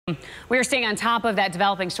We are staying on top of that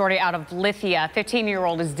developing story out of Lithia. A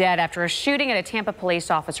 15-year-old is dead after a shooting at a Tampa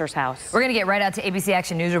police officer's house. We're going to get right out to ABC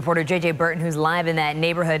Action News reporter JJ Burton, who's live in that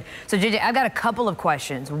neighborhood. So, JJ, I've got a couple of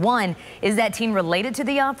questions. One, is that teen related to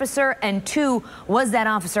the officer? And two, was that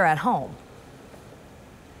officer at home?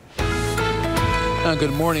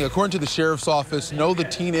 Good morning. According to the sheriff's office, no, the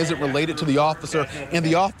teen isn't related to the officer, and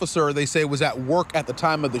the officer, they say, was at work at the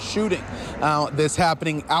time of the shooting. This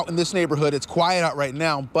happening out in this neighborhood. It's quiet out right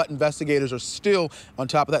now, but investigators are still on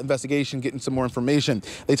top of that investigation, getting some more information.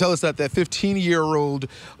 They tell us that that 15-year-old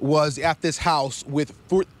was at this house with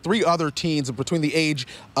three other teens between the age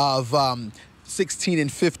of 16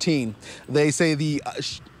 and 15. They say the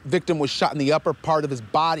victim was shot in the upper part of his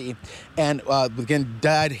body and again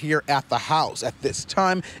died here at the house. At this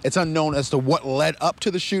time, it's unknown as to what led up to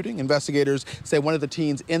the shooting. Investigators say one of the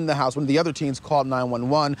teens in the house, one of the other teens, called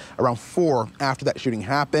 911 around 4 after that shooting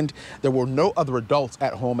happened. There were no other adults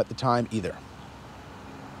at home at the time either.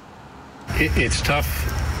 It's tough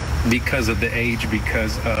because of the age,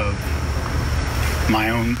 because of my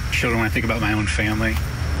own children, when I think about my own family.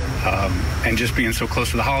 And just being so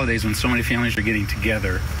close to the holidays when so many families are getting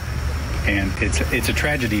together. And it's a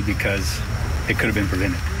tragedy because it could have been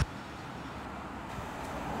prevented.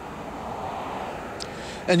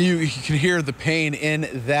 And you can hear the pain in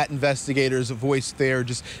that investigator's voice there.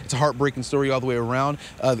 Just, it's a heartbreaking story all the way around.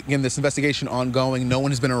 Again, this investigation ongoing. No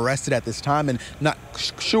one has been arrested at this time, and not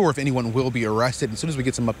sure if anyone will be arrested. As soon as we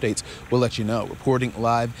get some updates, we'll let you know. Reporting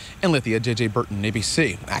live in Lithia, JJ Burton,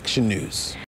 ABC Action News.